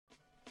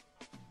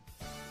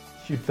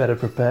You'd better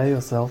prepare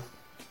yourself.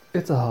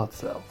 It's a hard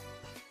sell.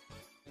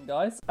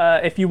 Guys,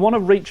 if you want to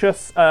reach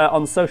us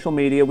on social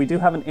media, we do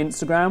have an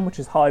Instagram, which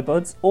is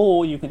highbuds,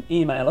 or you can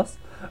email us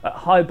at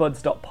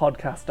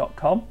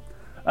highbuds.podcast.com.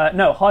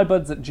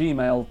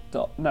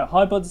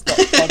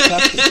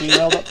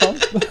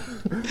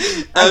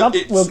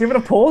 highbuds.podcast@gmail.com. We'll give it a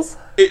pause.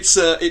 It's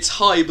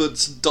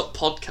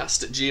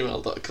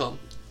highbuds.podcast@gmail.com.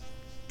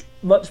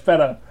 Much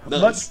better.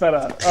 Nice. Much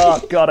better.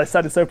 Oh, God, I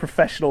sounded so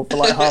professional for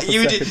like half a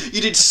second.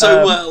 You did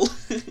so well.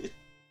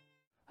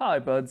 Hi,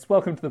 buds.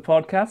 Welcome to the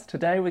podcast.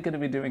 Today we're going to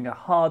be doing a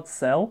hard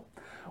sell,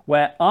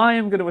 where I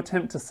am going to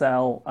attempt to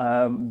sell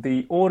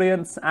the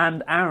audience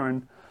and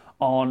Aaron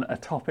on a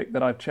topic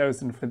that I've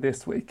chosen for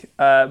this week.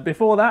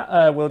 Before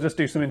that, we'll just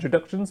do some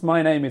introductions.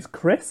 My name is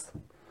Chris.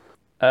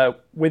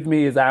 With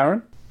me is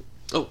Aaron.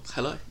 Oh,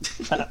 hello.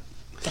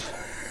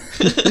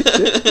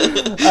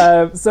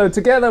 So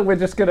together we're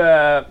just going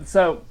to...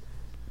 So,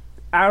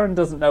 Aaron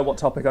doesn't know what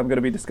topic I'm going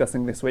to be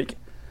discussing this week.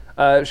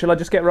 Shall I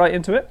just get right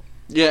into it?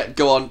 Yeah,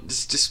 go on.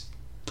 Just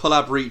pull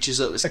our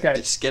breeches up. Let's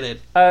get in.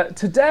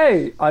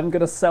 Today, I'm going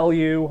to sell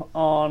you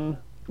on...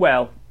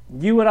 Well,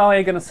 you and I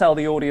are going to sell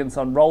the audience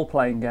on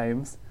role-playing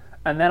games,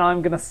 and then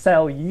I'm going to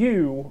sell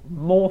you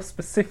more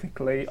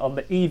specifically on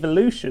the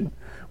evolution,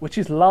 which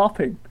is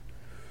LARPing.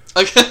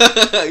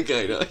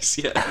 Okay, nice.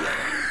 Yeah.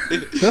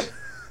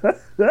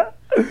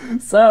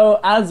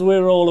 So, as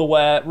we're all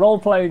aware,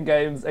 role-playing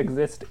games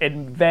exist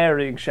in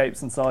varying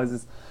shapes and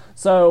sizes.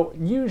 So,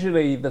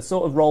 usually the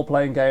sort of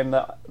role-playing game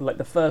that, like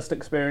the first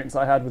experience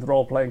I had with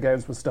role-playing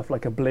games was stuff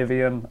like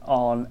Oblivion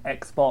on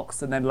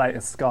Xbox, and then later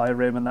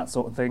Skyrim and that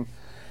sort of thing.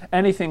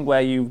 Anything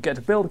where you get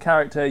to build a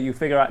character, you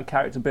figure out a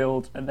character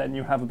build, and then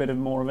you have a bit of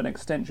more of an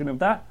extension of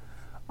that,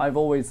 I've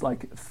always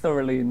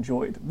thoroughly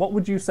enjoyed. What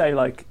would you say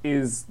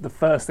is the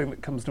first thing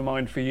that comes to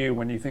mind for you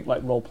when you think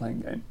role-playing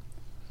game?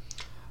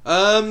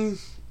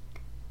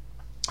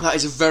 That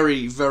is a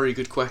very, very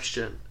good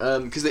question.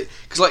 Because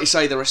like you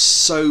say, there are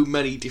so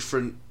many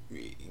different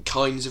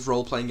kinds of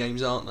role-playing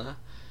games, aren't there?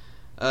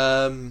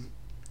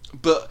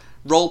 But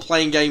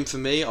role-playing game for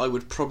me, I'm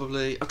trying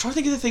to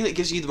think of the thing that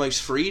gives you the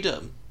most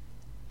freedom.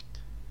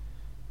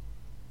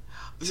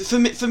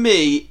 For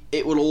me,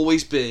 it will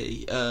always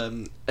be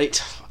I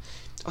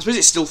suppose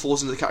it still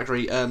falls into the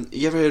category.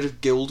 You ever heard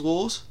of Guild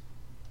Wars?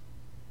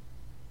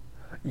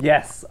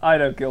 Yes, I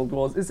know Guild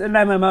Wars. It's an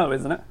MMO,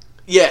 isn't it?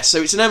 Yeah,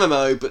 so it's an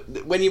MMO, but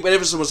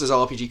whenever someone says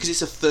RPG, because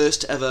it's the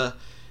first ever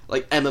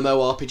MMO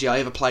RPG I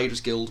ever played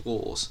was Guild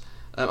Wars.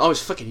 I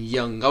was fucking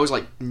young. I was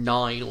 8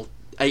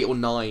 or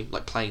 9,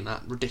 playing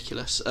that.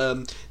 Ridiculous.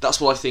 That's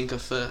what I think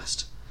of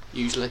first,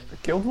 usually.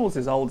 Guild Wars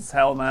is old as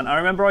hell, man. I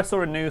remember I saw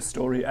a news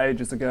story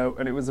ages ago,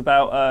 and it was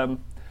about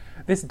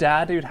this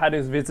dad who'd had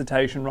his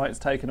visitation rights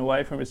taken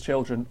away from his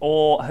children,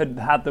 or had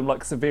had them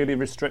severely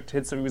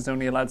restricted, so he was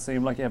only allowed to see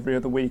them every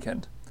other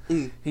weekend.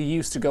 He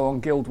used to go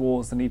on Guild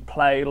Wars and he'd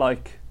play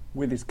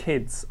with his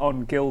kids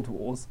on Guild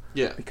Wars,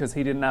 because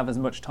he didn't have as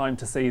much time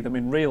to see them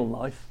in real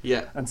life.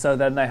 Yeah. And so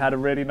then they had a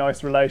really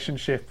nice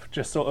relationship,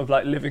 just sort of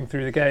living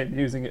through the game,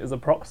 using it as a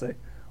proxy,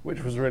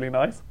 which was really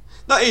nice.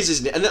 That is,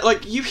 isn't it? And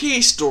you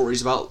hear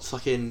stories about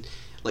fucking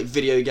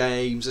video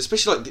games,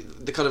 especially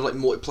the kind of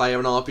multiplayer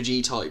and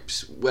RPG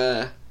types,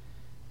 where,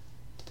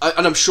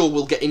 and I'm sure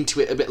we'll get into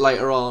it a bit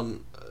later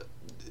on.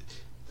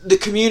 The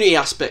community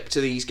aspect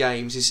to these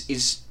games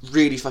is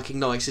really fucking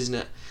nice, isn't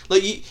it? I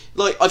think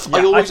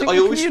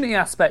the community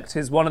aspect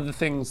is one of the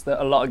things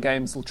that a lot of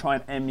games will try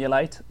and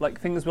emulate,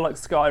 things with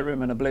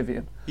Skyrim and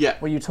Oblivion. Yeah.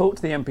 Where you talk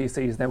to the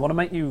NPCs, they want to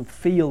make you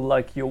feel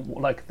like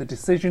the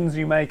decisions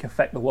you make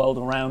affect the world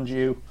around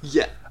you.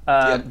 Yeah.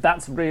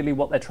 That's really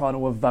what they're trying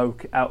to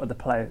evoke out of the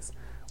players.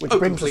 Which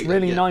brings us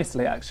really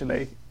nicely,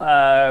 actually,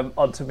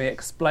 onto me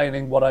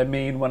explaining what I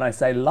mean when I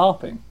say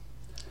LARPing.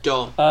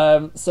 Go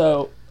on.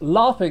 So,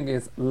 LARPing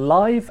is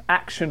live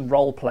action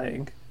role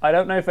playing. I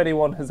don't know if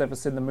anyone has ever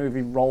seen the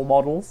movie Role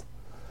Models.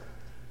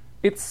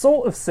 It's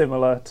sort of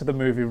similar to the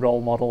movie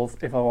Role Models,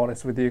 if I'm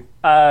honest with you.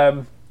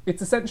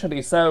 It's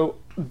essentially, so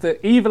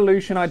the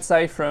evolution, I'd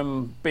say,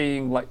 from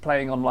being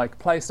playing on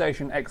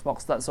PlayStation,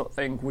 Xbox, that sort of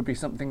thing, would be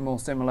something more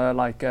similar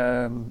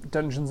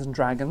Dungeons and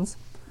Dragons,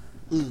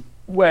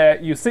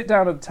 where you sit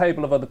down at a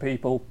table of other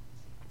people,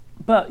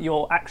 but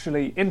you're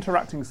actually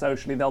interacting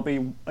socially. There'll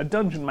be a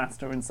dungeon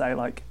master and say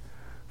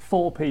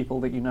 4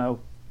 people that you know,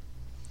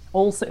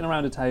 all sitting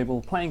around a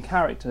table playing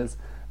characters,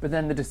 but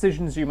then the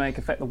decisions you make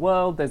affect the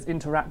world. There's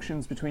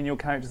interactions between your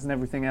characters and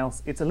everything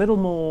else. It's a little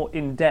more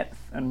in-depth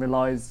and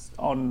relies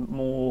on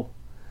more...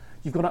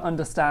 You've got to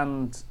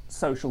understand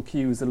social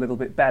cues a little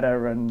bit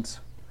better and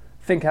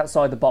think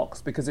outside the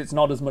box, because it's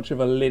not as much of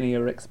a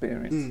linear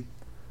experience.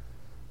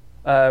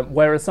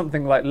 Whereas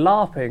something like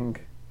LARPing...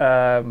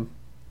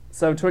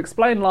 So to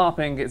explain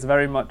LARPing, it's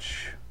very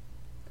much...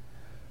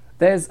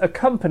 There's a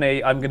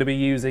company I'm going to be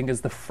using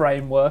as the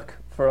framework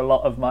for a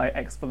lot of my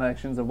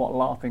explanations of what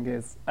LARPing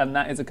is, and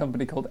that is a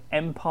company called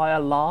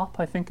Empire LARP,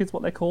 I think is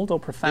what they're called, or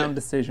Profound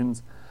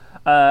Decisions.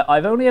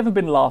 I've only ever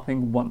been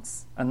LARPing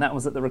once, and that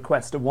was at the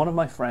request of one of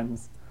my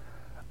friends.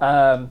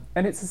 And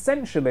it's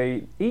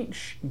essentially,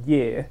 each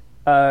year,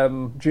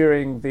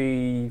 during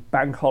the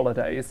bank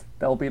holidays,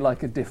 there'll be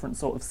like a different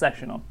sort of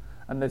session on.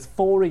 And there's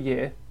 4 a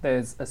year.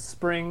 There's a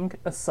spring,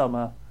 a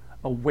summer,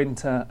 a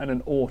winter, and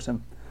an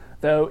autumn.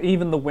 Though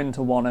even the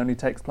winter one only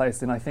takes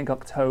place in, I think,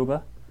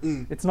 October.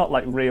 It's not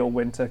like real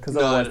winter, because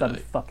otherwise that'd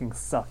fucking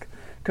suck.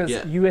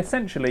 Because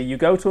you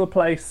go to a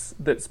place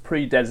that's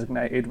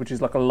pre-designated, which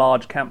is like a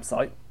large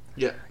campsite.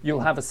 Yeah.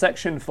 You'll have a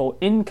section for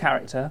in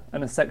character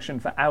and a section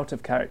for out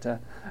of character.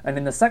 And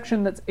in the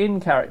section that's in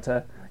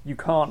character,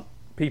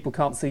 people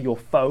can't see your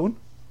phone,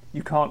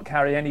 you can't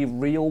carry any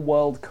real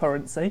world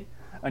currency,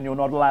 and you're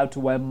not allowed to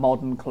wear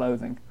modern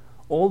clothing.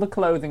 All the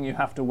clothing you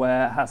have to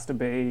wear has to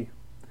be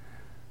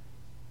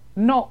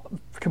not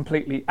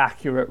completely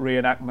accurate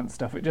reenactment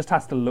stuff, it just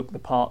has to look the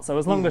part. So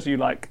as long as you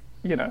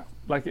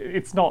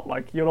it's not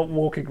like you're not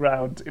walking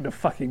around in a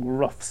fucking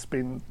rough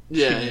spin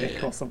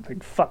tunic or something,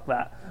 fuck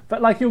that.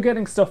 But like you're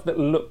getting stuff that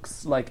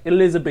looks like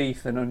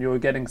Elizabethan, and you're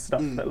getting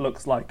stuff that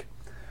looks like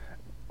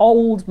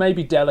old,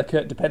 maybe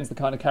delicate, depends the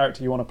kind of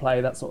character you want to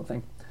play, that sort of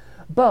thing.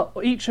 But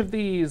each of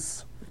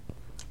these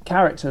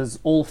characters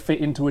all fit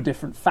into a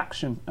different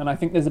faction, and I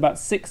think there's about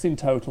 6 in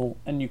total,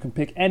 and you can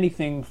pick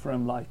anything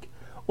from like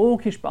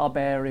orcish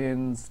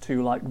barbarians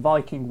to like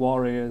Viking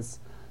warriors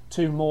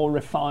to more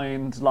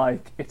refined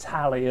like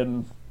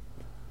Italian,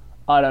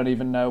 I don't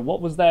even know what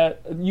was there,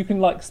 you can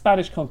like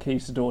Spanish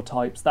conquistador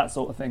types, that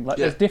sort of thing. Like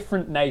there's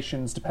different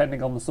nations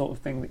depending on the sort of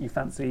thing that you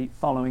fancy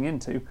following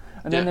into,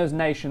 and then those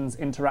nations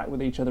interact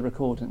with each other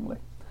accordingly.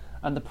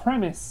 And the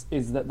premise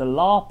is that the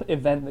LARP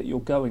event that you're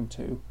going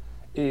to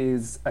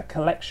is a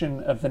collection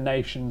of the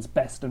nation's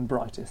best and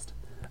brightest,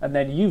 and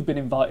then you've been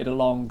invited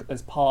along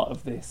as part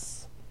of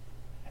this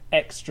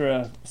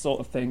extra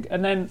sort of thing.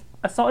 And then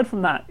aside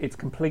from that, it's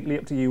completely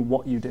up to you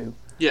what you do.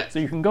 Yeah. So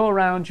you can go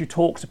around, you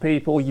talk to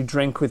people, you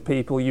drink with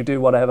people, you do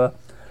whatever,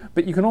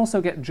 but you can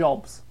also get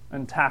jobs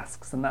and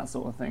tasks and that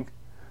sort of thing.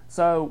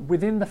 So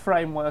within the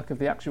framework of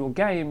the actual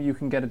game, you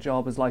can get a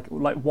job as like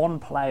one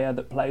player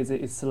that plays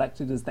it is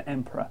selected as the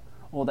emperor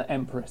or the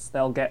empress.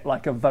 They'll get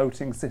like a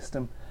voting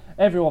system.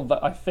 Everyone,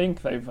 I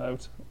think they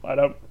vote. I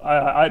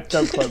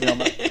don't quote me on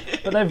that.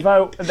 But they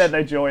vote and then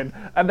they join.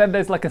 And then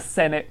there's like a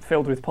senate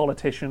filled with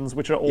politicians,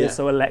 which are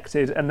also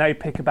elected, and they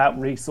pick about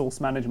resource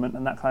management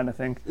and that kind of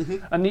thing.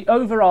 And the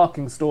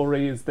overarching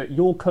story is that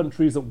your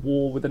country's at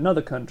war with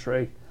another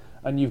country,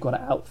 and you've got to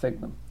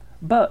outthink them.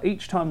 But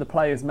each time the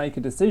players make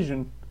a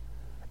decision,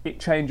 it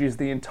changes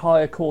the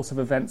entire course of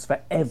events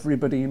for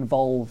everybody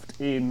involved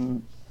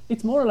in...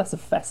 It's more or less a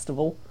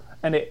festival,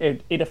 and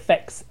it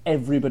affects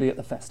everybody at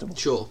the festival.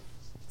 Sure.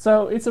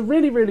 So it's a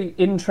really, really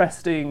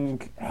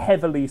interesting,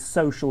 heavily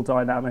social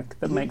dynamic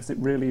that makes it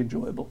really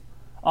enjoyable,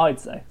 I'd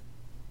say.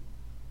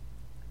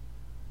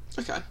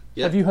 Okay,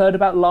 yeah. Have you heard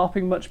about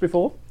LARPing much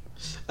before?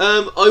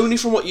 Only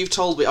from what you've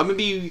told me. I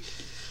remember you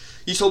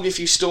told me a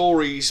few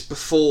stories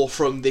before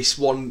from this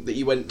one that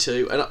you went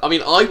to, and I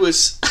mean, I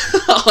was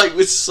I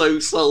was so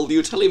sold. You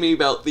were telling me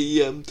about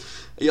the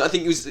I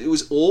think it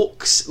was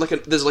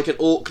orcs. There's like an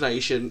orc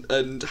nation,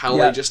 and how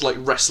they just like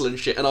wrestle and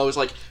shit. And I was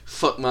like,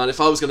 fuck man,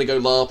 if I was gonna go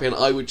LARPing,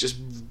 I would just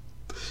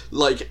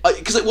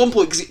because at one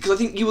point, because I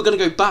think you were gonna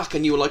go back,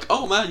 and you were like,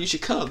 oh man, you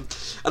should come.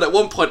 And at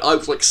one point, I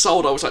was like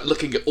sold. I was like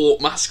looking at orc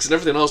masks and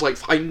everything. And I was like,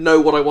 I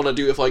know what I want to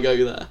do if I go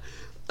there.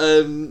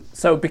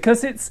 So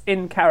because it's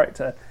in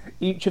character,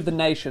 each of the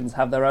nations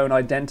have their own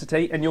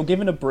identity, and you're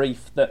given a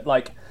brief that,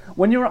 like,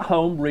 when you're at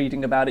home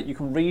reading about it, you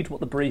can read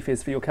what the brief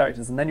is for your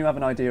characters, and then you have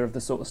an idea of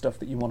the sort of stuff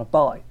that you want to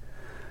buy.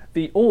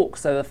 The orcs,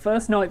 so the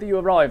first night that you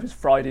arrive is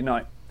Friday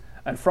night,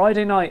 and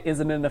Friday night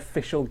isn't an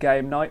official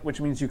game night, which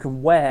means you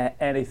can wear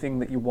anything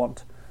that you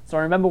want. So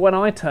I remember when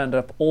I turned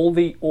up, all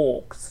the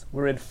orcs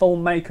were in full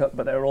makeup,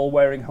 but they were all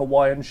wearing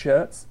Hawaiian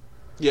shirts.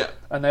 Yeah.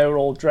 And they were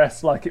all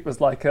dressed like it was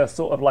like a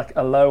sort of like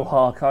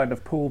aloha kind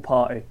of pool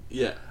party.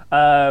 Yeah.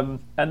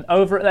 And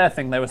over at their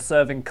thing, they were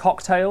serving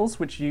cocktails,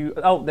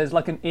 there's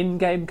like an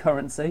in-game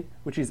currency,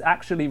 which is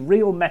actually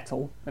real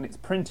metal, and it's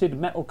printed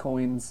metal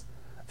coins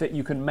that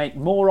you can make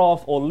more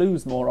of or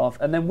lose more of.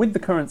 And then with the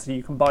currency,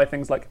 you can buy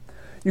things like,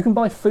 you can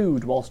buy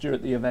food whilst you're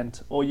at the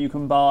event, or you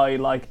can buy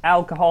like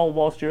alcohol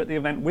whilst you're at the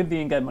event with the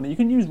in-game money. You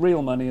can use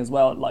real money as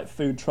well, like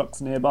food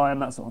trucks nearby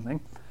and that sort of thing.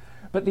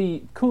 But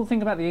the cool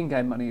thing about the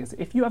in-game money is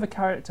if you have a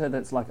character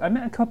that's like... I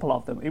met a couple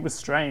of them. It was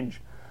strange.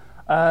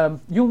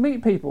 You'll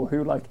meet people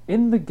who, like,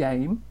 in the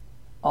game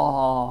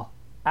are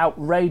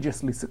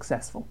outrageously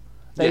successful.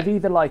 They've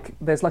either, like...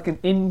 There's, like, an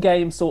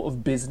in-game sort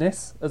of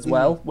business as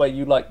well, where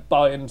you, like,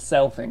 buy and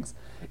sell things.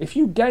 If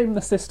you game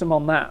the system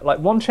on that... Like,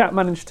 one chap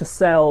managed to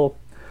sell...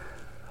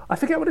 I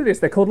forget what it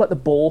is. They're called, like, the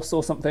Bourse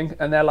or something,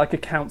 and they're, like, a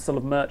council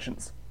of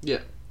merchants.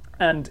 Yeah.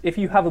 And if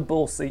you have a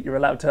bourse seat, you're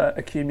allowed to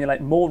accumulate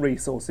more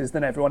resources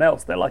than everyone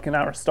else. They're like an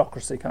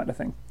aristocracy kind of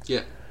thing.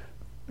 Yeah.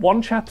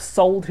 One chap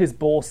sold his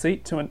bourse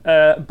seat to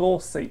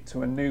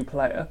a new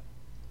player,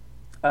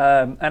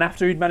 and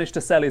after he'd managed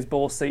to sell his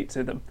bourse seat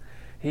to them,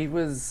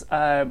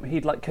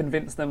 he'd like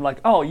convince them like,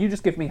 oh, you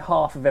just give me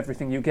half of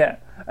everything you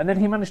get, and then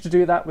he managed to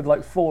do that with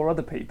like 4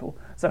 other people.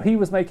 So he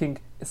was making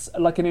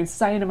like an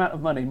insane amount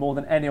of money, more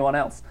than anyone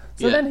else.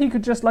 So then he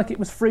could just like, it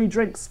was free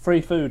drinks,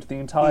 free food the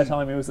entire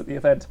time he was at the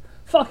event.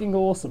 Fucking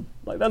awesome!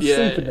 Like that's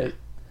super neat.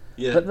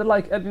 Yeah. But they're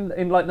like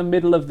in like the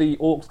middle of the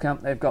orcs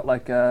camp, they've got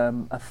like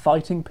a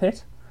fighting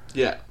pit.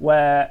 Yeah.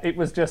 Where it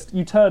was just,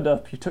 you turned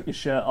up, you took your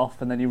shirt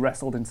off, and then you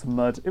wrestled in some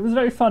mud. It was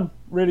very fun,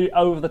 really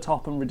over the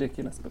top and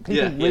ridiculous. But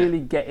people really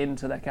get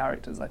into their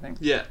characters, I think.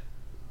 Yeah.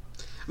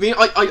 I mean,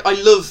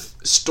 I love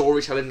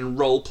storytelling and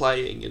role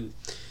playing,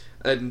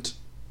 and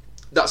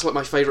that's like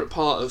my favourite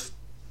part of,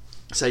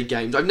 say,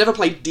 games. I've never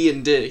played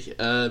D&D.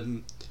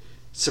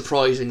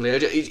 Surprisingly,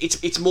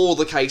 it's more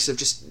the case of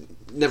just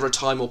never a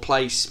time or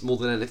place more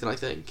than anything, I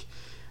think.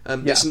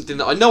 It's something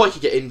that I know I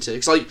could get into,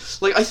 because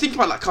I think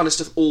about that kind of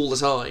stuff all the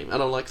time,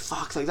 and I'm like,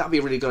 fuck, like that'd be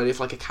a really good idea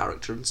for like a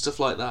character and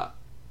stuff like that.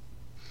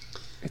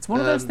 It's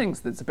one of those things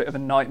that's a bit of a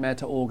nightmare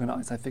to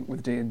organise, I think,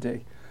 with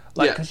D&D.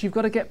 Like, because you've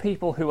got to get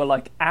people who are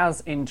like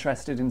as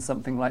interested in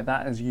something like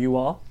that as you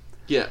are.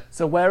 Yeah.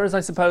 So whereas I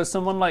suppose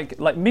someone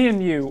like me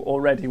and you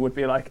already would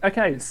be like,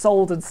 okay,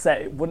 sold and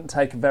set, it wouldn't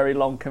take very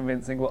long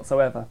convincing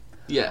whatsoever.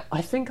 Yeah.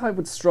 I think I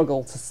would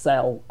struggle to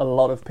sell a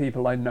lot of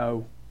people I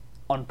know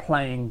on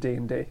playing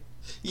D&D.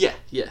 Yeah,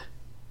 yeah.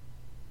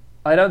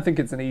 I don't think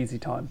it's an easy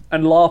time.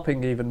 And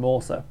LARPing even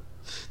more so.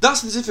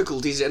 That's the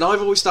difficulty, and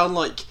I've always found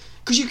like,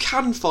 because you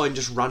can find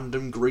just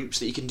random groups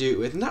that you can do it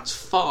with, and that's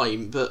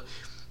fine, but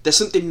there's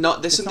something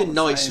nice,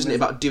 isn't it,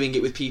 about doing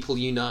it with people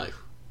you know.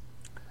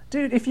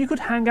 Dude, if you could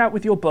hang out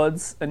with your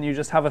buds and you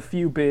just have a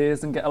few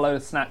beers and get a load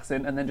of snacks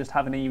in and then just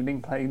have an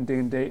evening playing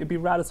D&D, it'd be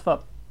rad as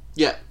fuck.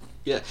 Yeah,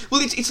 yeah.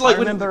 Well, it's like I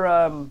remember...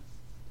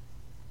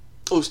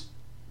 Oh,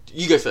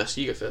 you go first.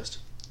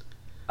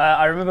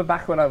 I remember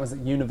back when I was at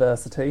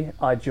university,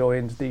 I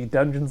joined the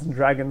Dungeons and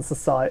Dragons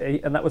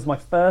Society, and that was my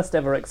first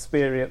ever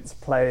experience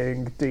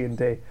playing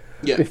D&D.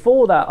 Yeah.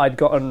 Before that,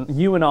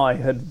 you and I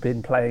had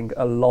been playing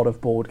a lot of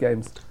board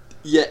games.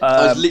 Yeah,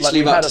 I was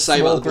literally about to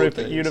say about the board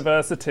games. We had a small group at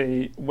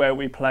university where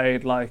we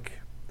played, like,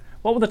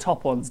 what were the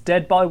top ones?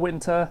 Dead by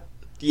Winter.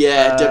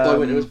 Yeah, Dead by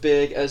Winter was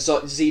big.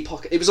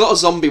 Z-Pocket. It was a lot of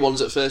zombie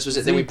ones at first, was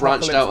it? Then we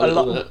branched out a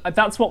little bit.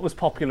 That's what was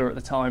popular at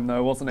the time,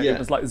 though, wasn't it?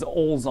 Yeah. It was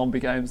all zombie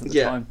games at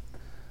the time.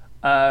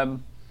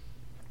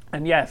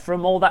 And yeah,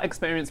 from all that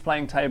experience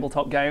playing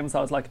tabletop games,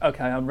 I was like,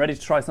 okay, I'm ready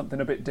to try something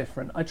a bit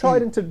different. I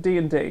tried into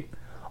D&D.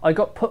 I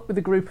got put with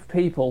a group of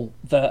people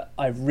that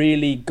I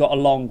really got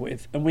along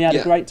with, and we had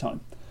a great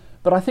time.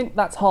 But I think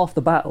that's half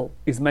the battle,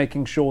 is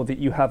making sure that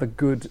you have a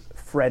good,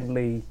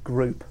 friendly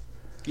group.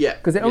 Yeah.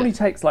 Because it only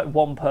takes like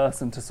one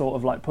person to sort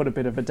of like put a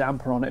bit of a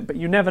damper on it, but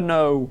you never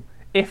know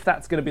if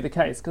that's going to be the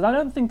case. Because I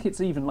don't think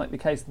it's even like the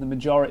case in the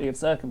majority of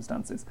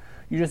circumstances.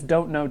 You just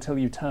don't know till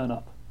you turn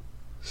up.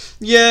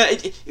 Yeah,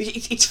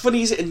 it's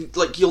funny, isn't it? And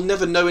like, you'll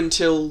never know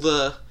until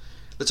the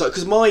time.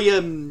 Because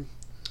my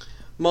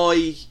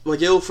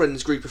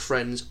girlfriend's group of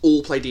friends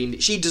all play D&D.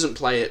 She doesn't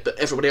play it, but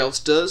everybody else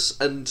does.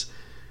 And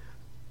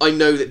I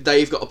know that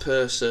they've got a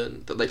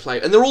person that they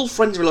play, and they're all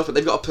friends in real life, but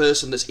they've got a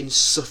person that's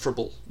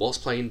insufferable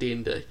whilst playing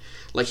D&D.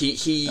 Like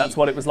he. That's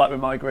what it was like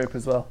with my group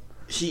as well.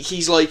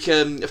 He's like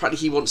apparently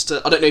he wants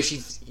to. I don't know if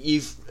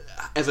you've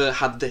ever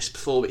had this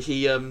before, but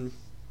he's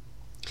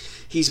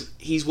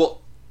what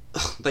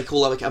they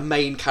call like a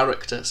main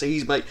character. So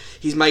he's made.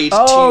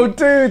 Oh,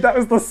 dude, that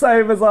was the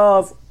same as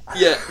ours.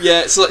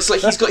 Yeah. So it's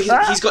like he's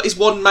got his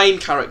one main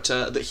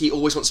character that he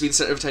always wants to be the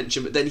centre of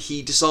attention, but then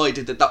he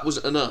decided that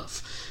wasn't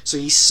enough, so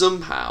he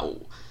somehow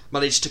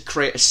managed to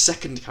create a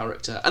second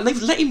character, and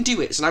they've let him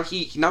do it. So now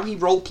he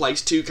role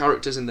plays 2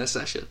 characters in their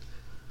session.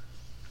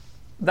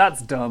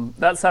 That's dumb.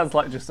 That sounds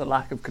like just a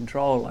lack of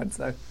control, I'd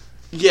say.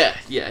 Yeah.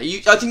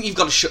 I think you've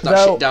got to shut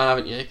that shit down,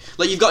 haven't you?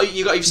 Like you've got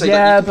to say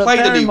that you can play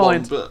the new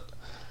one, but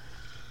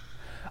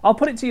I'll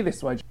put it to you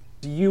this way: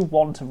 do you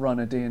want to run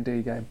a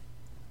D&D game?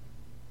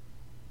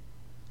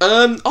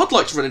 I'd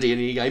like to run a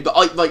D&D game, but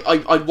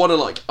I'd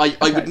want to I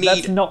would need.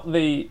 That's not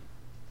the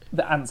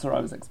answer I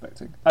was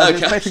expecting. I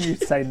was expecting you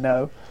to say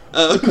no.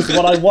 Because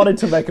what I wanted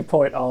to make a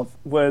point of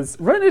was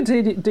running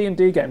a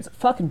D&D game's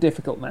fucking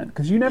difficult, man.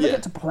 Because you never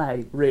get to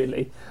play,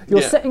 really.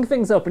 You're setting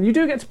things up, and you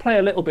do get to play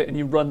a little bit, and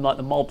you run like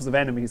the mobs of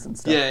enemies and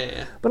stuff.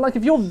 Yeah. But like,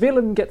 if your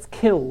villain gets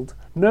killed,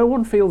 no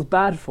one feels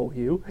bad for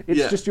you.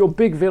 It's just your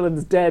big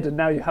villain's dead, and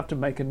now you have to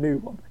make a new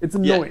one. It's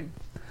annoying.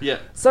 Yeah.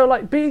 So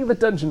like, being the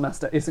dungeon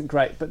master isn't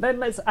great, but then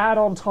let's add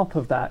on top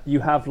of that,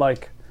 you have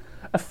like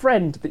a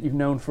friend that you've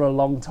known for a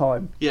long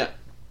time. Yeah.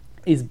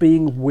 Is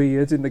being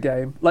weird in the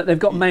game. Like, they've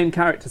got main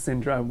character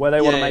syndrome, where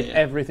they want to make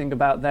everything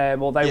about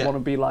them, or they want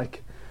to be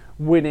like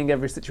winning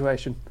every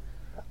situation.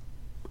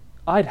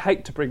 I'd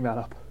hate to bring that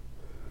up.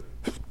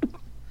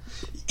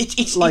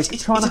 It's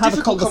trying to have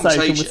a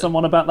conversation with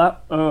someone about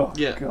that. Oh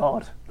yeah.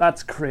 God,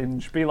 that's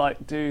cringe. Be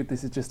like, dude,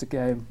 this is just a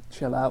game.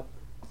 Chill out.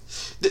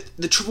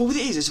 The trouble with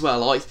it is as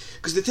well,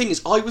 because the thing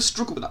is, I would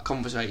struggle with that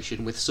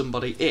conversation with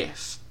somebody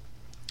if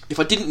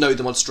I didn't know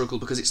them. I'd struggle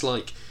because it's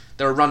like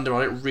they're a random.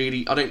 I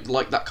don't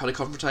like that kind of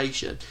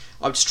confrontation.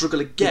 I would struggle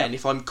again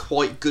if I'm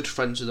quite good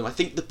friends with them. I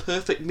think the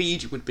perfect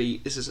medium would be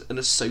this is an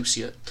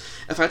associate.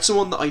 If I had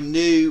someone that I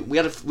knew,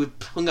 we've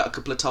hung out a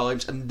couple of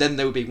times, and then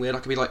they were being weird, I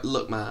could be like,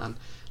 look, man,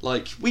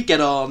 like we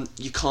get on,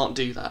 you can't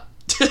do that.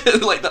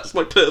 Like that's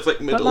my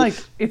perfect middle. But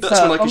like, it's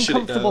an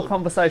uncomfortable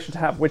conversation to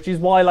have, which is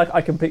why like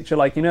I can picture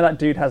like, you know, that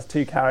dude has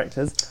 2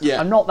 characters. Yeah.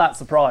 I'm not that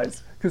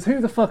surprised. Because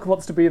who the fuck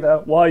wants to be there?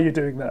 Why are you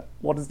doing that?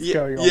 What is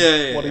going on?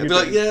 Yeah. What are you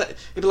doing? doing? It'd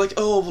be like,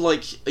 oh, well,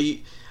 like, are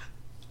you...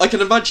 I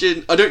can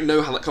imagine... I don't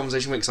know how that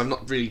conversation went because I've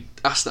not really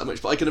asked that much,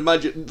 but I can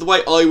imagine the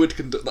way I would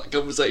conduct that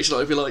conversation.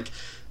 I'd be like,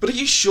 but are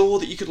you sure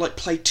that you could like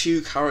play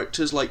 2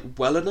 characters like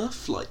well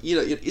enough? Like, you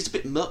know, it's a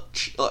bit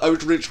much. Like, I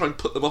would really try and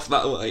put them off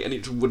that way, and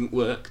it wouldn't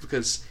work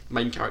because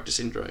main character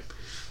syndrome.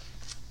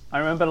 I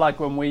remember like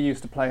when we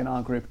used to play in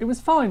our group, it was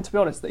fine, to be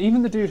honest.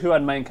 Even the dude who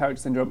had main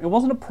character syndrome, it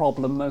wasn't a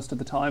problem most of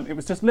the time. It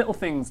was just little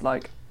things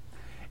like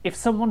if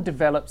someone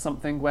developed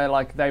something where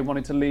like they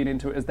wanted to lean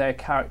into it as their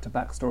character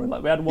backstory.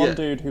 Like we had one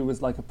dude who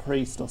was like a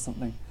priest or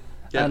something.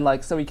 Yeah. And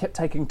like so he kept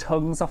taking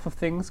tongues off of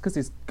things because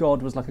his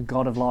god was like a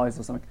god of lies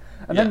or something.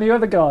 And then the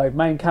other guy,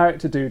 main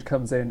character dude,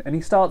 comes in and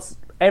he starts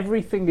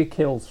everything he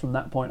kills from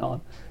that point on.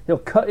 He'll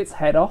cut its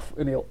head off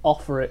and he'll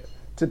offer it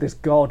to this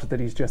god that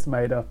he's just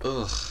made up.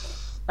 Ugh.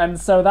 And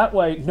so that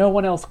way, no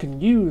one else can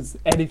use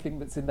anything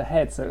that's in the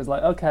head. So it was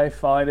like, okay,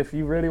 fine, if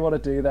you really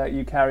want to do that,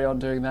 you carry on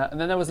doing that.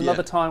 And then there was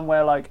another time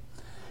where, like,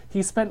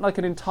 he spent, like,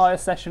 an entire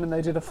session and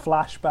they did a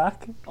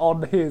flashback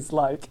on his,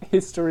 like,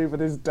 history with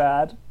his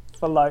dad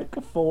for,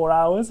 like, 4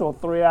 hours or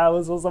 3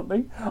 hours or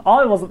something.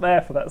 I wasn't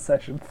there for that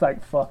session,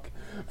 thank fuck.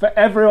 But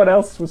everyone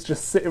else was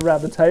just sitting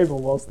around the table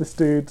whilst this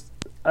dude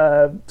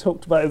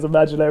talked about his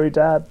imaginary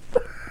dad.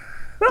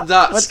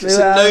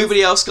 So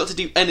nobody else got to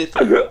do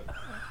anything.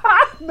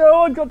 No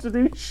one got to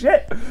do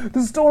shit.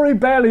 The story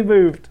barely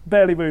moved.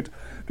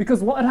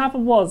 Because what had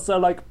happened was, so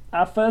like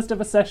our first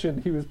ever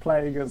session, he was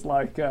playing as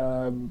like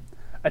a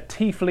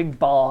tiefling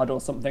bard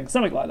or something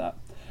like that.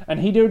 And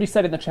he'd already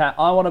said in the chat,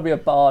 I want to be a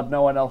bard,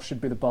 no one else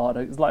should be the bard.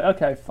 It was like,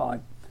 okay,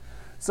 fine.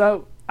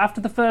 So after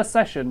the first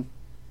session,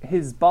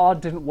 his bard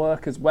didn't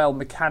work as well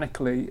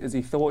mechanically as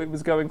he thought it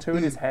was going to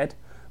in his head.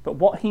 But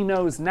what he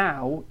knows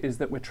now is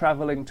that we're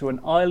travelling to an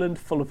island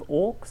full of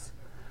orcs.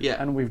 Yeah.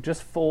 And we've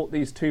just fought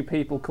these 2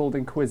 people called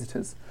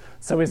Inquisitors.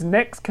 So his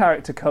next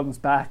character comes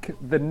back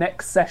the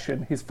next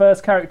session. His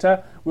first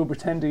character will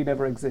pretend he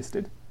never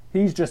existed.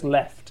 He's just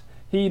left.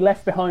 He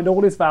left behind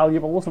all his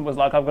valuables and was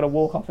like, I'm going to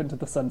walk off into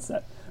the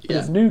sunset. But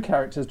his new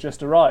character's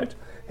just arrived.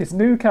 His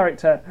new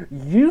character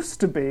used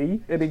to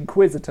be an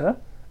Inquisitor,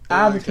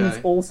 and he's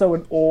also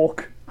an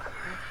orc.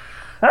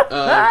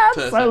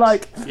 So,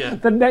 like,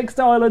 the next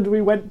island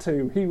we went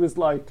to, he was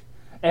like,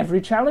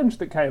 every challenge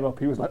that came up,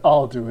 he was like,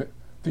 I'll do it.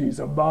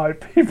 These are my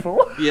people.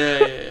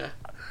 Yeah.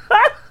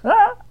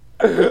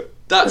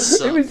 That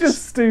sucks. It was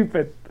just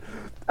stupid.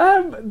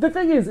 The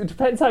thing is, it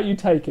depends how you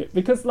take it,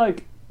 because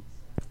like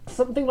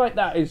something like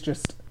that is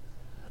just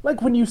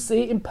like when you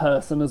see it in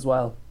person as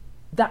well.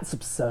 That's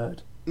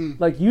absurd.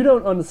 Like you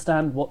don't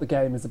understand what the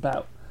game is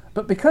about,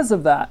 but because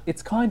of that,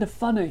 it's kind of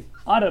funny.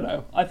 I don't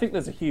know. I think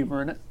there's a humour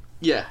in it.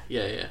 Yeah.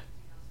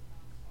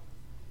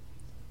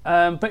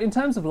 But in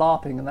terms of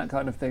LARPing and that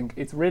kind of thing,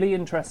 it's really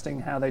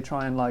interesting how they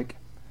try and like.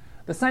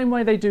 The same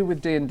way they do with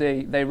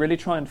D&D, they really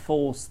try and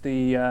force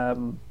the...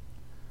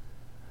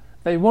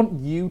 they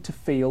want you to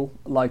feel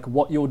like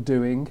what you're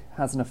doing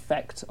has an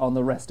effect on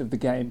the rest of the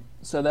game.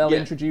 So they'll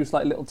introduce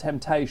like little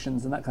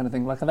temptations and that kind of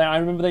thing. Like I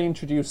remember they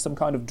introduced some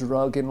kind of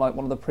drug in like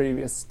one of the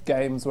previous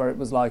games where it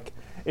was like,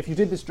 if you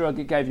did this drug,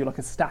 it gave you like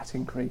a stat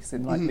increase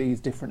in like these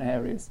different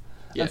areas.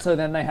 Yeah. And so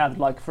then they had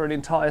like, for an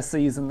entire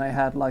season, they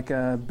had like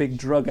a big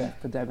drug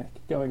epidemic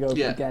going over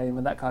the game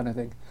and that kind of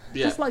thing.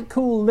 Yeah. Just like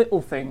cool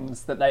little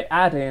things that they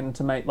add in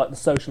to make like the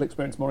social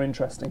experience more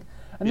interesting.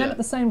 And then at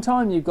the same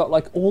time, you've got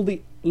like all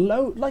the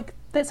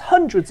there's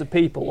hundreds of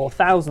people or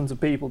thousands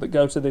of people that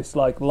go to this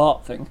like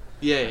LARP thing.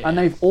 Yeah. And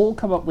they've all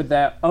come up with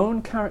their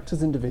own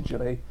characters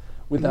individually,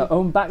 with their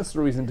own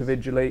backstories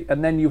individually,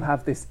 and then you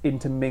have this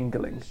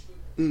intermingling.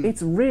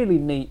 It's really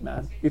neat,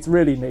 man. It's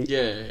really neat.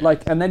 Yeah.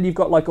 Like, and then you've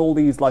got like all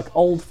these like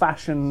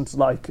old-fashioned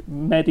like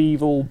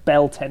medieval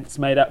bell tents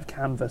made out of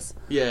canvas.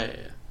 Yeah.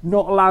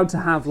 Not allowed to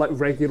have like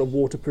regular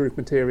waterproof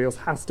materials.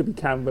 Has to be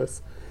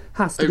canvas.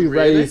 Has to be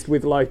raised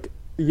with like.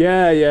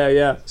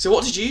 Yeah. So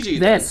what did you do?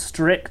 They're then?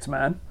 strict,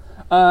 man.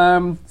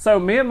 So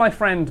me and my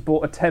friend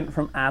bought a tent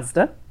from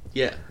Asda.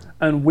 Yeah.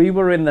 And we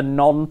were in the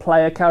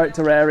non-player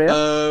character area.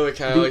 Oh,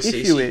 okay. The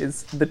issue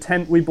is the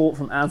tent we bought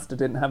from Asda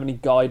didn't have any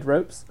guide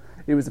ropes.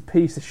 It was a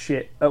piece of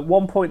shit. At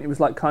one point, it was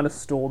like kind of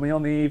stormy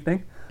on the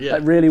evening,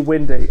 like really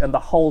windy, and the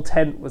whole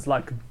tent was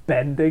like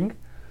bending.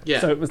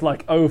 Yeah. So it was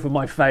like over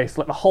my face,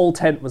 like the whole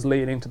tent was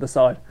leaning to the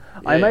side.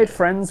 I made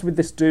friends with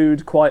this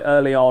dude quite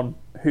early on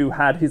who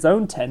had his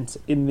own tent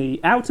in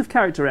the out of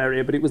character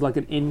area, but it was like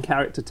an in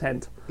character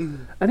tent,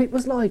 and it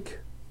was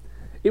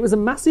a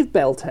massive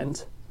bell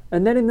tent,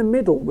 and then in the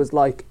middle was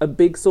like a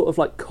big sort of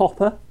like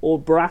copper or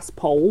brass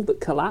pole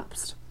that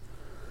collapsed.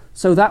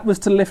 So that was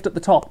to lift at the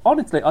top.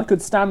 Honestly, I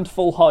could stand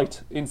full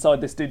height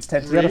inside this dude's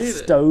tent. He had a Really?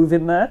 stove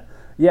in there.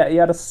 Yeah, he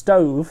had a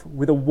stove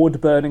with a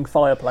wood-burning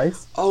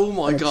fireplace. Oh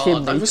my and a god,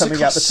 chimney that must have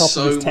coming out the cost top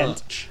so of his tent.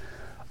 much.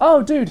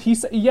 Oh, dude, he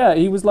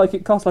was like,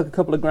 it cost like a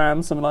couple of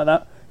grand, something like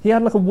that. He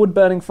had like a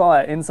wood-burning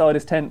fire inside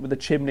his tent with a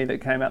chimney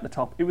that came out the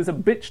top. It was a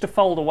bitch to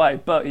fold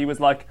away, but he was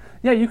like,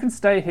 yeah, you can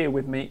stay here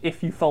with me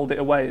if you fold it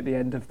away at the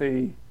end of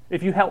the...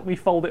 If you help me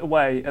fold it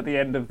away at the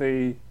end of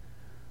the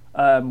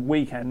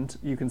weekend,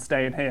 you can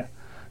stay in here.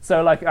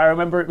 So, like, I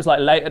remember it was like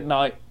late at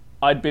night.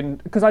 I'd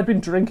been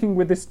drinking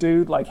with this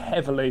dude like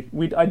heavily.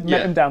 I'd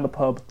met him down the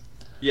pub.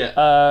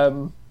 Yeah.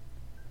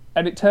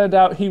 And it turned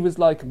out he was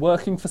like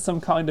working for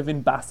some kind of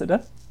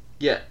ambassador.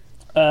 Yeah.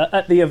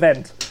 At the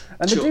event.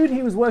 And the Sure. dude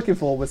he was working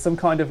for was some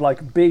kind of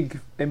like big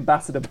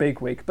ambassador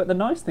bigwig. But the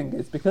nice thing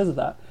is, because of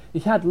that, he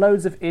had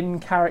loads of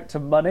in-character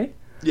money.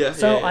 Yeah.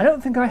 So yeah. I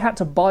don't think I had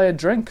to buy a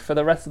drink for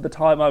the rest of the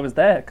time I was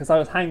there, because I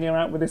was hanging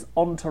around with this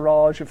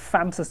entourage of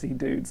fantasy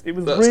dudes. It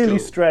was That's really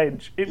cool.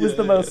 strange. It was Yeah,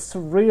 the most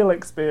surreal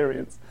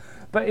experience.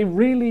 But it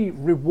really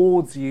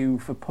rewards you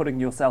for putting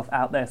yourself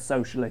out there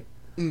socially.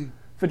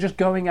 For just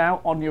going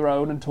out on your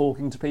own and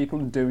talking to people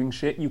and doing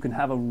shit, you can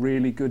have a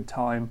really good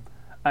time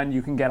and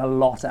you can get a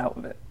lot out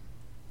of it.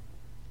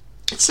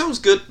 It sounds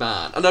good,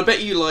 man. And I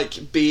bet you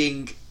like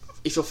being,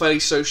 if you're fairly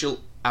social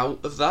out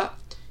of that,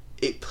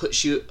 it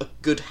puts you a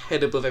good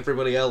head above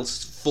everybody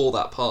else for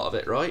that part of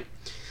it, right?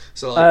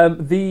 So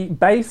like,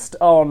 Based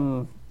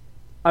on,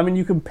 I mean,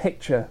 you can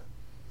picture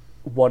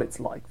what it's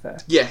like there.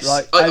 Yes.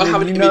 Right? I mean,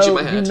 have an you image know,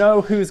 in my head. You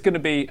know who's going to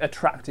be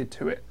attracted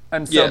to it.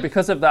 And so Yeah.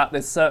 because of that,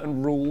 there's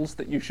certain rules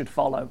that you should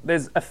follow.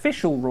 There's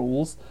official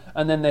rules,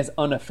 and then there's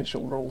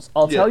unofficial rules.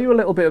 I'll tell you a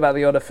little bit about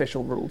the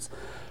unofficial rules.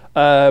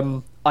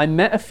 I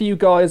met a few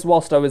guys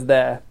whilst I was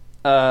there.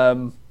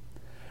 And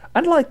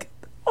like,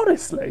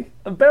 honestly,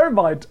 bear in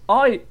mind,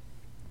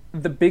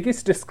 the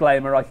biggest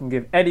disclaimer I can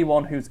give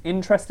anyone who's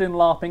interested in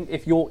LARPing,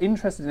 if you're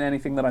interested in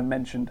anything that I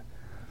mentioned,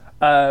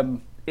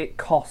 it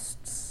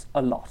costs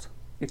a lot.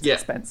 It's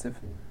expensive.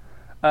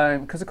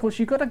 Because, of course,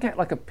 you've got to get,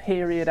 like, a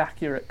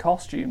period-accurate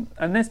costume.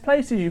 And there's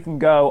places you can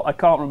go. I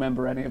can't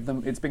remember any of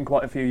them. It's been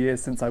quite a few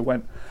years since I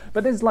went.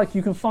 But there's, like,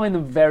 you can find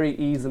them very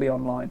easily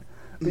online.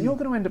 But you're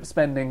going to end up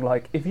spending,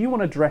 like, if you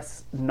want to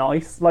dress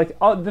nice, like,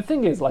 the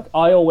thing is, like,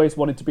 I always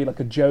wanted to be, like,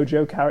 a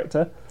JoJo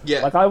character.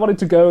 Yeah. Like, I wanted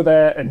to go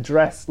there and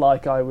dress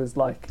like I was,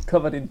 like,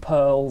 covered in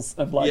pearls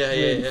and, like,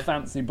 really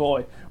fancy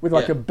boy with,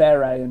 like, a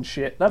beret and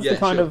shit. That's the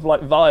kind of,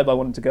 like, vibe I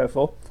wanted to go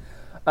for.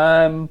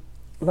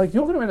 Like,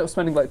 you're going to end up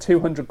spending, like,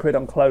 200 quid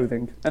on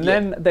clothing. And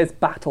then there's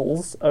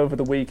battles over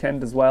the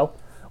weekend as well,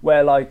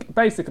 where, like,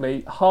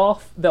 basically,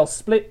 they'll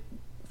split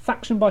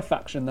faction by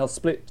faction, they'll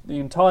split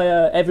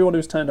everyone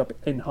who's turned up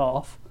in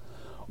half.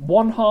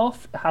 One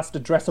half has to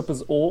dress up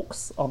as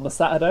orcs on the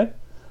Saturday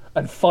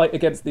and fight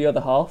against the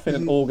other half in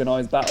an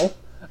organised battle.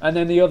 And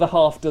then the other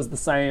half does the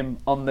same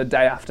on the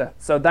day after.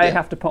 So they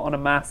have to put on a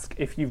mask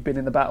if you've been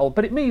in the battle.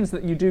 But it means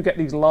that you do get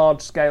these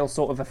large-scale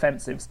sort of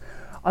offensives.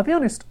 I'll be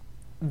honest,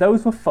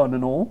 those were fun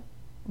and all.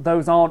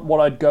 Those aren't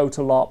what I'd go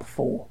to LARP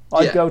for.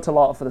 I'd go to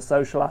LARP for the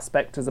social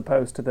aspect as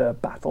opposed to the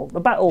battle. The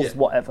battle's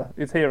whatever.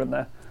 It's here and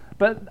there.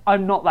 But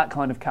I'm not that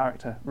kind of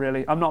character,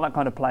 really. I'm not that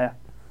kind of player.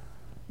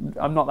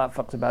 I'm not that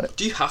fucked about it.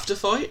 do you have to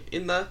fight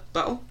in the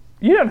battle?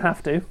 You don't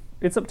have to.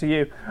 It's up to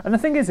you. And the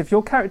thing is, if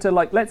your character,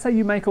 like, let's say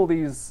you make all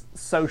these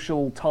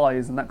social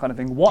ties and that kind of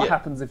thing, what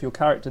happens if your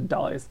character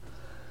dies?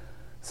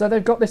 So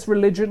they've got this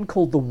religion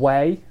called the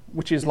Way,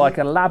 which is like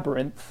a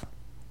labyrinth.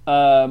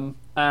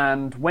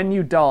 And when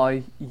you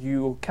die,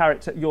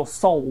 your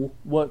soul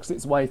works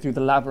its way through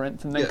the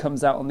labyrinth and then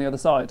comes out on the other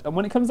side. And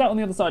when it comes out on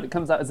the other side, it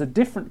comes out as a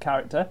different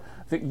character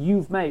that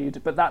you've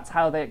made, but that's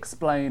how they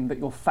explain that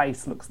your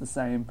face looks the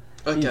same,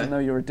 even though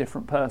you're a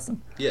different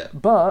person. Yeah.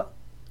 But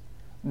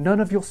none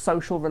of your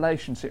social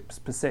relationships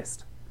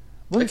persist.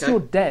 Once you're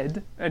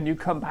dead and you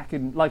come back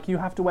in, like, you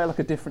have to wear like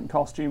a different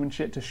costume and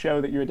shit to show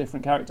that you're a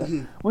different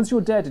character. Once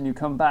you're dead and you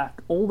come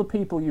back, all the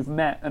people you've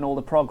met and all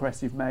the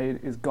progress you've made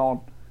is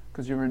gone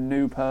because you're a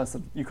new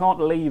person. You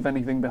can't leave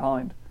anything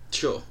behind.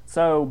 Sure.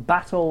 So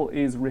battle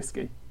is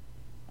risky.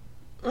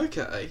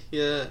 Okay.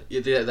 Yeah.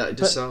 That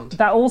does sound.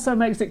 That also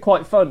makes it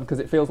quite fun because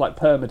it feels like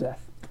permadeath.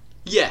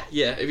 Yeah.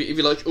 If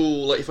you're like, oh,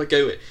 like if I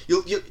go it,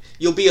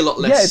 you'll be a lot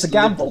less. Yeah, it's a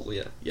gamble.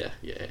 liberal. Yeah.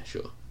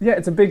 Sure. Yeah,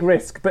 it's a big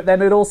risk, but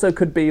then it also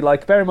could be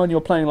like, bear in mind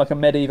you're playing like a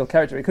medieval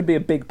character, it could be a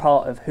big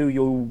part of who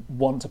you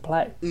want to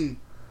play.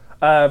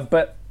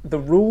 But the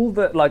rule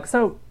that, like,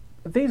 so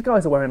these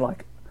guys are wearing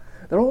like,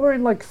 they're all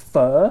wearing like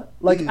fur,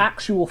 like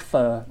actual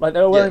fur. Like they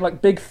were wearing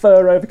like big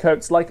fur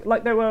overcoats, like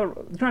they were,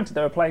 granted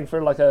they were playing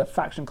for like a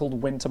faction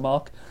called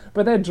Wintermark,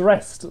 but they're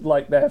dressed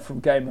like they're from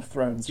Game of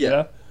Thrones, you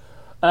know?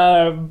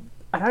 And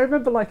I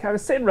remember like I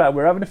was sitting around,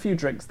 we were having a few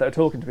drinks, they were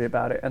talking to me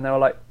about it, and they were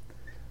like,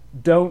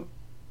 don't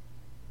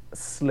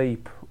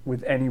sleep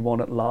with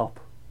anyone at LARP.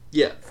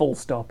 Yeah. Full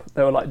stop.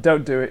 They were like,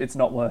 don't do it, it's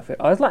not worth it.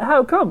 I was like,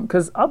 how come?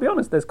 Because I'll be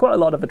honest, there's quite a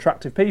lot of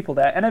attractive people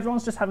there, and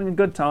everyone's just having a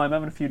good time,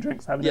 having a few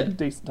drinks, having a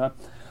decent time.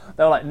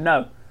 They were like,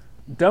 no,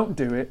 don't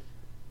do it.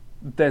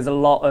 There's a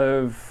lot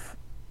of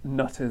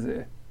nutters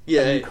here.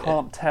 Yeah, And you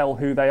can't tell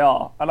who they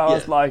are. And I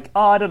was like,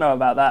 oh, I don't know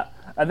about that.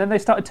 And then they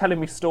started telling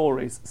me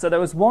stories. So there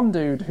was one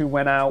dude who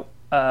went out.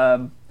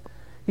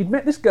 He'd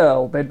met this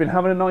girl. They'd been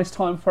having a nice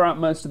time throughout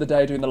most of the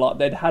day doing the lot.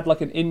 They'd had like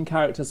an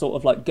in-character sort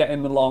of like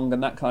getting along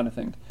and that kind of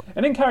thing.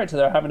 And in character,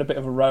 they're having a bit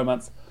of a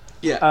romance.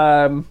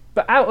 Yeah.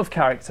 But out of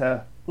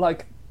character,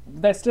 like,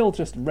 they're still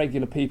just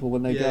regular people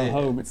when they go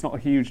home. It's not a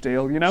huge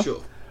deal, you know?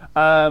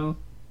 Sure.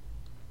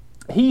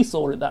 He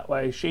saw it that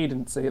way. She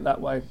didn't see it that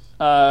way.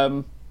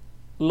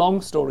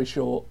 Long story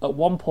short, at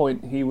one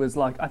point he was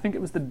like, I think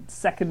it was the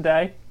second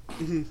day,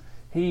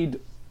 he'd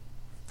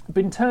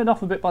been turned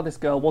off a bit by this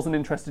girl, wasn't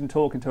interested in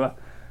talking to her,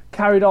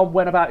 carried on,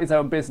 went about his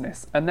own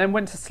business, and then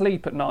went to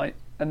sleep at night,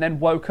 and then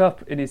woke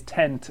up in his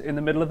tent in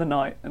the middle of the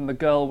night, and the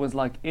girl was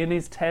like in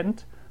his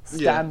tent,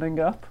 standing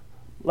up,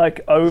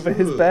 like over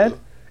his bed,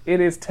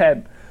 in his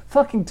tent.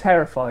 Fucking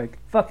terrifying.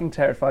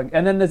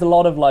 And then there's a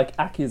lot of like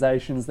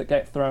accusations that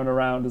get thrown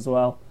around as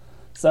well.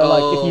 So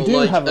like if you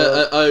do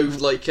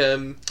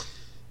have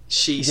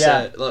she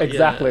said, like,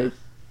 exactly.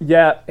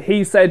 Yeah,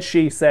 he said,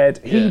 she said.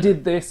 He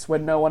did this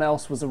when no one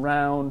else was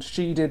around.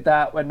 She did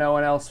that when no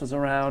one else was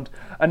around.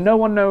 And no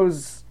one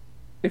knows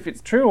if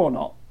it's true or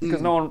not.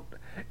 Because no one...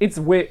 It's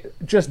weird.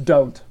 Just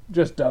don't.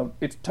 Just don't.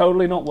 It's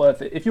totally not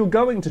worth it. If you're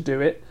going to do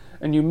it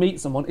and you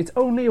meet someone, it's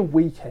only a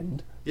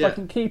weekend.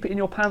 Fucking keep it in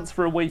your pants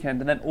for a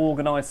weekend and then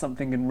organise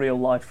something in real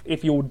life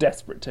if you're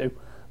desperate to.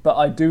 But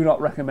I do not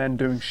recommend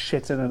doing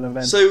shit in an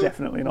event. So,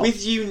 definitely not.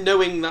 With you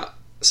knowing that...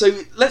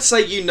 So, let's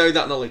say you know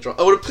that knowledge, right?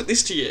 I want to put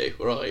this to you,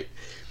 right?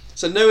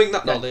 So, knowing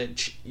that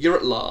knowledge, you're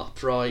at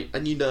LARP, right?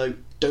 And you know,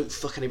 don't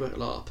fuck anybody at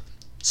LARP.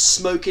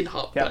 Smoking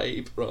hot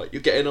babe, right?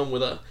 You're getting on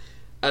with her.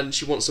 And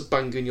she wants to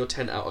bang you in your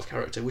tent out of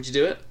character. Would you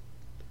do it?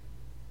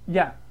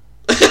 Yeah.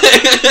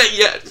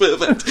 Yeah,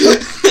 perfect.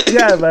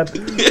 Yeah,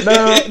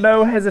 man.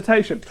 No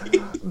hesitation.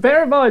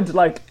 Bear in mind,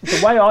 like,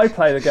 the way I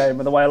play the game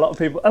and the way a lot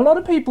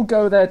of people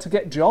go there to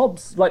get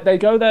jobs. Like, they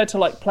go there to,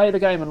 like, play the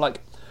game and,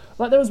 like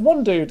there was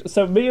one dude,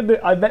 so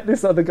I met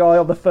this other guy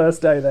on the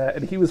first day there,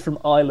 and he was from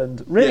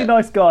Ireland. Really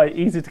nice guy,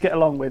 easy to get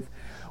along with.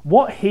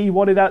 What he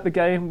wanted out the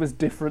game was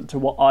different to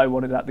what I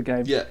wanted out the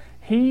game. Yeah.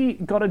 He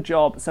got a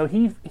job, so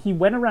he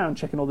went around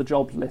checking all the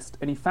jobs list,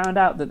 and he found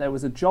out that there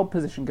was a job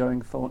position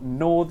going for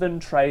Northern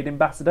Trade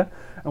Ambassador,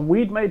 and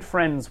we'd made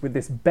friends with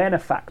this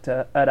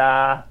benefactor at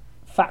our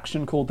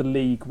faction called the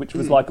League, which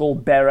was like all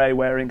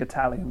beret-wearing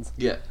Italians.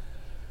 Yeah.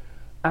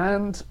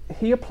 And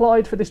he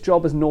applied for this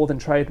job as Northern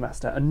Trade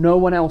Master, and no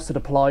one else had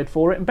applied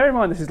for it. And bear in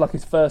mind, this is like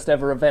his first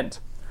ever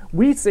event.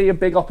 We see a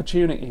big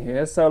opportunity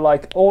here, so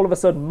like all of a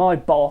sudden my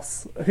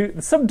boss,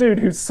 some dude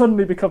who's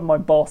suddenly become my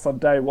boss on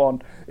day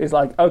one, is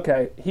like,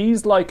 okay,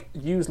 he's like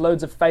used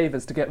loads of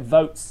favours to get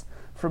votes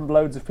from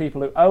loads of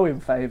people who owe him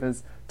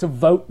favours to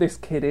vote this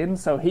kid in,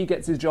 so he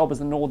gets his job as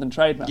the Northern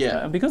Trade Master. Yeah.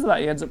 And because of that,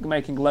 he ends up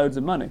making loads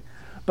of money.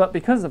 But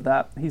because of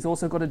that, he's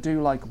also got to do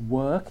like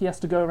work. He has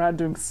to go around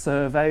doing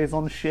surveys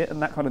on shit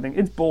and that kind of thing.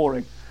 It's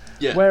boring.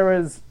 Yeah.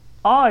 Whereas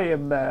I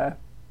am there.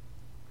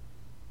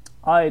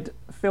 I'd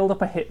filled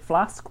up a hit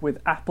flask with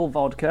apple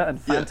vodka and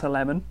Fanta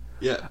lemon.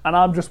 Yeah. And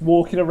I'm just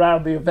walking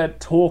around the event,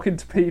 talking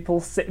to people,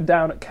 sitting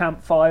down at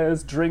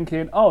campfires,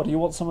 drinking. Oh, do you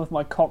want some of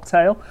my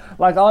cocktail?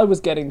 Like, I was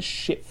getting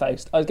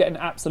shit-faced. I was getting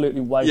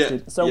absolutely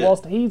wasted. So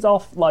whilst he's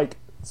off, like,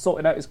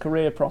 sorting out his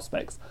career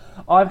prospects,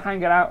 I'm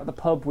hanging out at the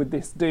pub with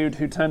this dude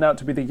who turned out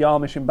to be the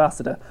Yarmish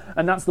ambassador,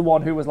 and that's the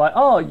one who was like,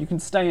 oh, you can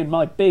stay in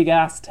my big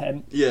ass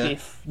tent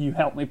if you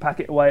help me pack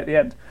it away at the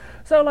end.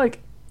 So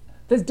like,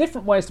 there's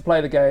different ways to play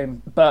the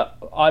game, but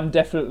I'm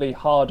definitely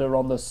harder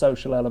on the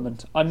social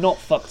element. I'm not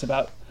fucked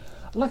about.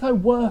 Like, I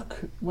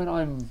work when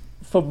I'm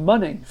for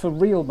money, for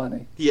real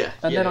money. Yeah.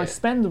 And then I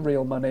spend the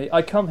real money.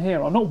 I come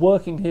here. I'm not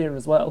working here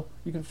as well.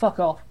 You can fuck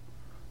off.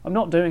 I'm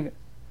not doing it.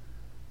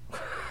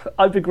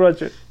 I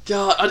begrudge it.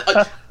 God,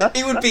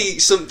 it would be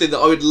something that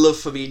I would love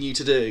for me and you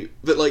to do,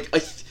 but like,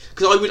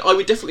 because I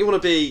would definitely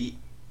want to be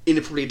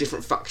in probably a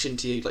different faction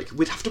to you. Like,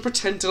 we'd have to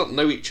pretend to not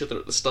know each other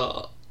at the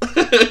start,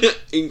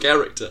 in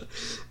character,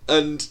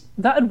 and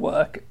that'd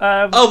work.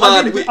 Oh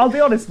man, I mean, I'll be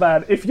honest,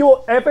 man. If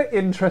you're ever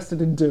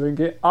interested in doing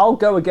it, I'll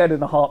go again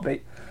in a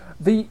heartbeat.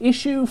 The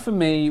issue for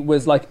me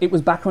was, like, it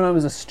was back when I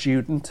was a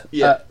student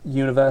at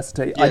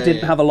university. I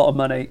didn't have a lot of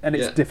money, and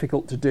it's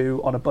difficult to do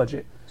on a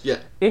budget. Yeah.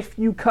 If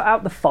you cut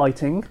out the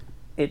fighting,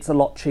 it's a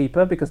lot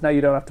cheaper, because now you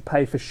don't have to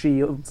pay for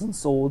shields and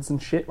swords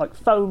and shit, like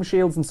foam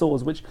shields and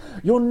swords, which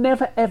you're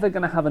never ever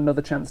going to have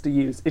another chance to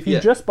use. If you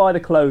just buy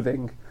the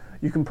clothing,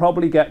 you can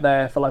probably get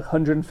there for like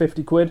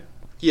 150 quid.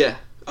 Yeah.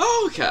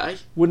 Oh, okay.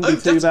 Wouldn't be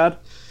too bad.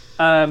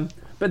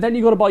 But then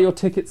you got to buy your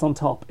tickets on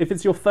top. If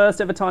it's your first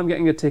ever time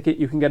getting a ticket,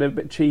 you can get it a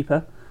bit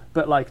cheaper,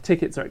 but like,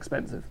 tickets are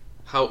expensive.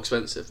 How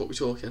expensive? What are we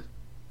talking?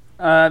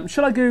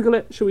 Shall I Google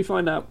it? Shall we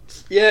find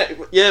out? Yeah,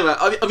 man.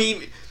 I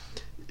mean,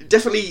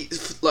 definitely,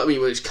 like, I mean,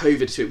 well, it's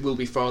COVID, so it will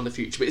be far in the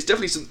future, but it's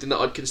definitely something that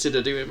I'd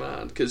consider doing,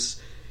 man, because,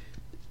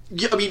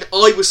 I mean,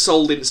 I was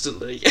sold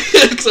instantly,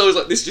 because I was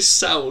like, this just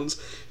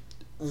sounds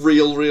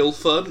real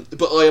fun,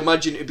 but I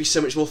imagine it'd be so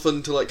much more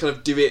fun to, like, kind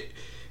of do it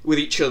with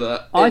each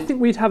other. I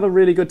think we'd have a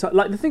really good time.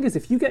 Like, the thing is,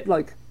 if you get,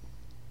 like,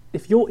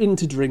 if you're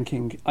into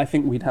drinking, I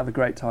think we'd have a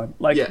great time.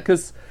 Like, Yeah.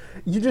 because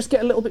you just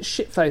get a little bit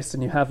shit-faced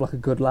and you have like a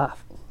good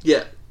laugh.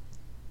 Yeah.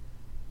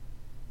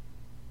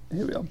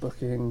 Here we are,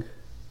 booking.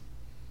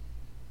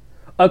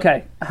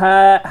 Okay,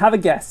 have a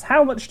guess.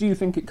 How much do you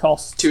think it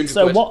costs? 200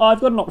 So quid. what I've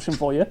got an option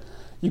for you.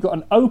 You've got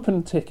an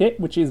open ticket,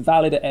 which is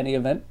valid at any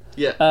event.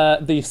 Yeah.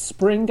 The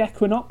spring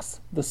equinox,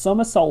 the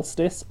summer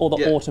solstice, or the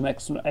Yeah. autumn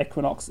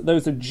equinox.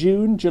 Those are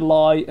June,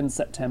 July, and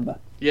September.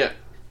 Yeah.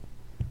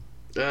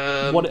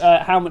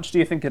 How much do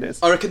you think it is?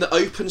 I reckon the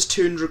open's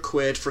 200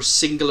 quid for a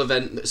single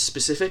event that's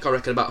specific. I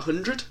reckon about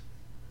 100.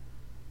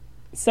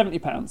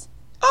 £70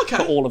 Okay.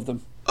 for all of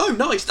them. Oh,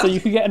 nice. So you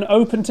could get an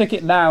open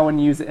ticket now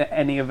and use it at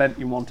any event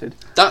you wanted.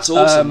 That's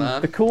awesome,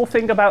 man. The cool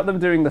thing about them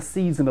doing the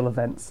seasonal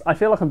events, I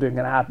feel like I'm doing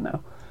an ad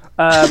now.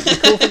 The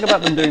cool thing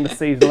about them doing the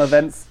seasonal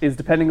events is,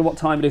 depending on what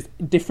time it is,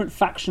 different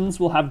factions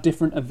will have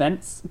different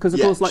events. Because, of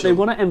Yeah, course, like sure. they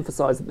want to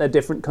emphasise that they're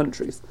different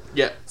countries.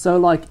 Yeah. So,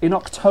 like, in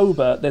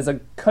October, there's a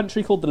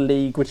country called the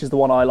League, which is the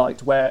one I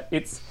liked, where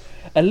it's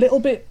a little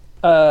bit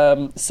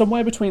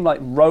somewhere between, like,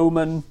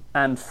 Roman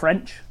and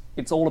French.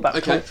 It's all about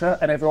Okay. culture,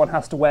 and everyone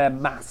has to wear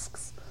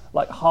masks,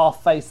 like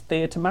half-face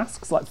theatre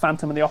masks, like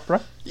Phantom of the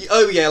Opera.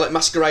 Oh, yeah, like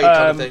masquerade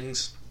kind of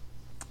things.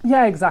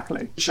 Yeah,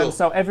 exactly. Sure. And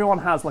so everyone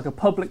has like a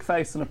public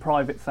face and a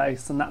private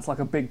face, and that's like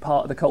a big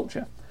part of the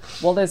culture.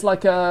 Well, there's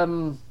like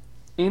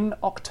in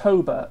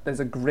October,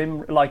 there's a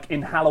grim, like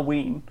in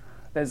Halloween,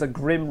 there's a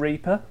Grim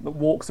Reaper that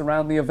walks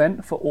around the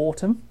event for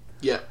autumn.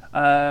 Yeah.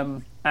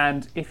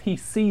 And if he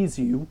sees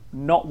you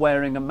not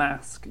wearing a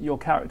mask, your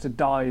character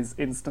dies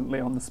instantly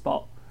on the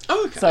spot.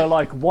 Oh, okay. So,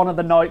 like, one of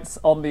the nights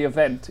on the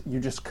event,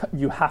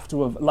 you have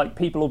to have, like,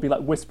 people will be,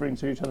 like, whispering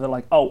to each other,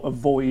 like, oh,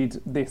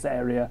 avoid this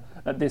area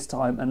at this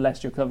time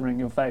unless you're covering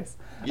your face.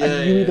 Yeah,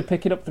 and you yeah, either yeah.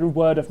 pick it up through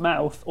word of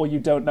mouth or you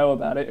don't know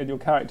about it and your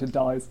character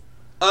dies.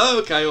 Oh,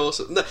 okay,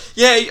 awesome. No,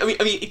 yeah, I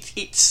mean,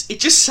 it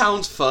just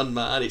sounds fun,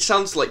 man. It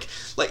sounds like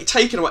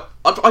taken away.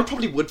 I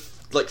probably would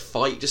like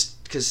fight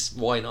just because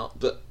why not?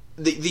 But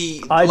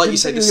the I like didn't you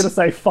said, think you were going to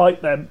say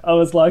fight then. I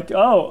was like,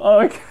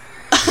 oh, okay.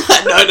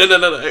 no.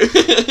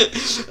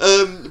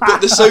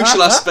 But the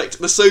social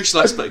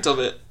aspect of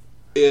it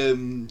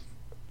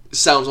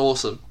sounds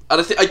awesome, and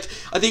I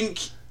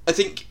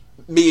think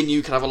me and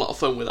you can have a lot of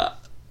fun with that.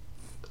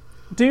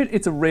 Dude,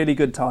 it's a really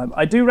good time.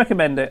 I do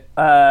recommend it.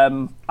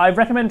 I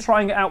recommend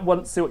trying it out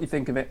once, see what you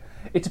think of it.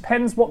 It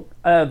depends what...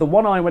 the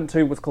one I went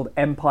to was called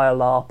Empire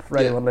LARP, for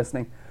anyone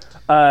listening.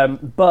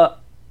 But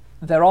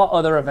there are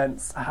other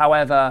events.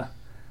 However,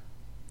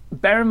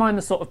 bear in mind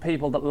the sort of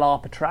people that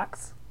LARP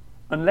attracts.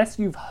 Unless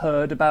you've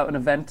heard about an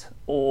event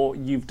or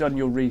you've done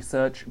your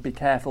research, be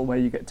careful where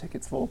you get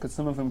tickets for, because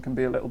some of them can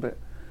be a little bit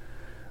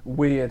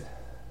weird.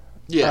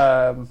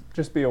 Yeah,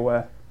 Just be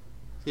aware.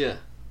 yeah.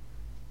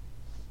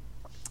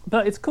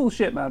 But it's cool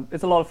shit, man.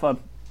 It's a lot of fun.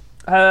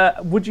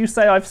 Would you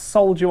say I've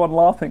sold you on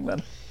laughing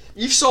then?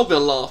 You've sold me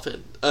on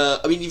laughing.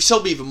 I mean, you've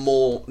sold me even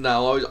more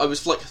now. I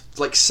was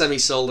like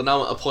semi-sold, and now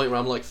I'm at a point where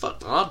I'm like,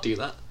 fuck, I'd do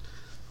that.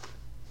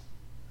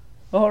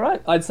 All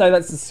right, I'd say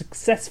that's a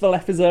successful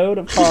episode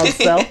of Hard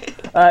Sell.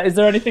 Is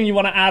there anything you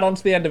want to add on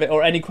to the end of it,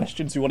 or any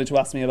questions you wanted to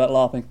ask me about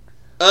LARPing?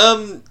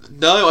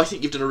 No, I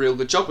think you've done a real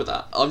good job with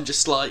that. I'm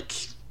just like,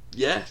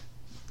 yeah,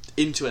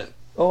 into it.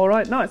 All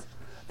right, nice.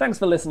 Thanks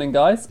for listening,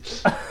 guys.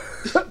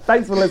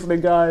 Thanks for listening,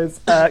 guys.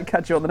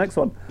 Catch you on the next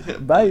one.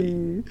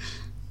 Bye.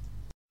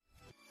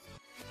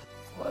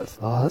 Was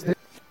war es?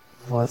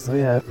 Was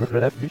wir